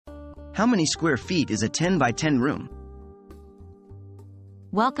How many square feet is a 10 by 10 room?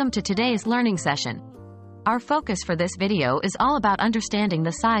 Welcome to today's learning session. Our focus for this video is all about understanding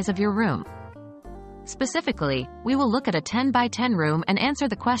the size of your room. Specifically, we will look at a 10 by 10 room and answer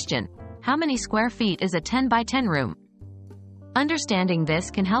the question, how many square feet is a 10 by 10 room? Understanding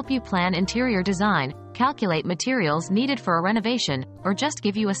this can help you plan interior design, calculate materials needed for a renovation, or just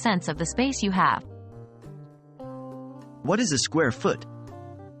give you a sense of the space you have. What is a square foot?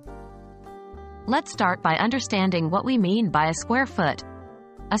 Let's start by understanding what we mean by a square foot.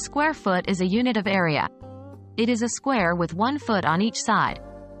 A square foot is a unit of area. It is a square with 1 foot on each side.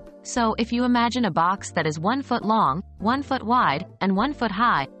 So, if you imagine a box that is 1 foot long, 1 foot wide, and 1 foot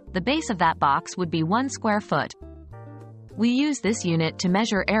high, the base of that box would be 1 square foot. We use this unit to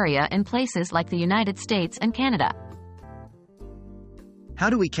measure area in places like the United States and Canada.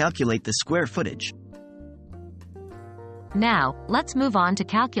 How do we calculate the square footage? Now, let's move on to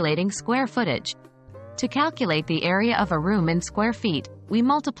calculating square footage. To calculate the area of a room in square feet, we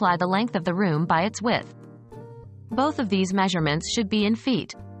multiply the length of the room by its width. Both of these measurements should be in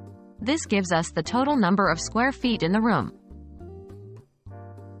feet. This gives us the total number of square feet in the room.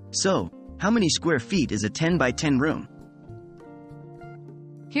 So, how many square feet is a 10 by 10 room?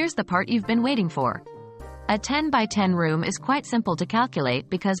 Here's the part you've been waiting for. A 10 by 10 room is quite simple to calculate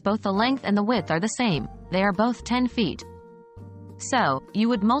because both the length and the width are the same. They are both 10 feet. So, you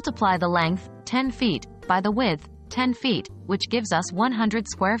would multiply the length, 10 feet, by the width, 10 feet, which gives us 100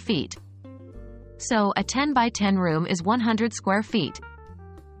 square feet. So, a 10 by 10 room is 100 square feet.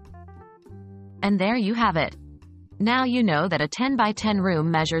 And there you have it. Now you know that a 10 by 10 room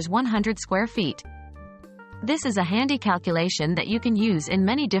measures 100 square feet. This is a handy calculation that you can use in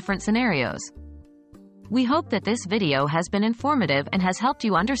many different scenarios. We hope that this video has been informative and has helped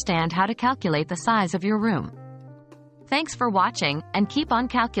you understand how to calculate the size of your room. Thanks for watching, and keep on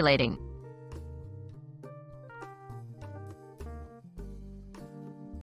calculating.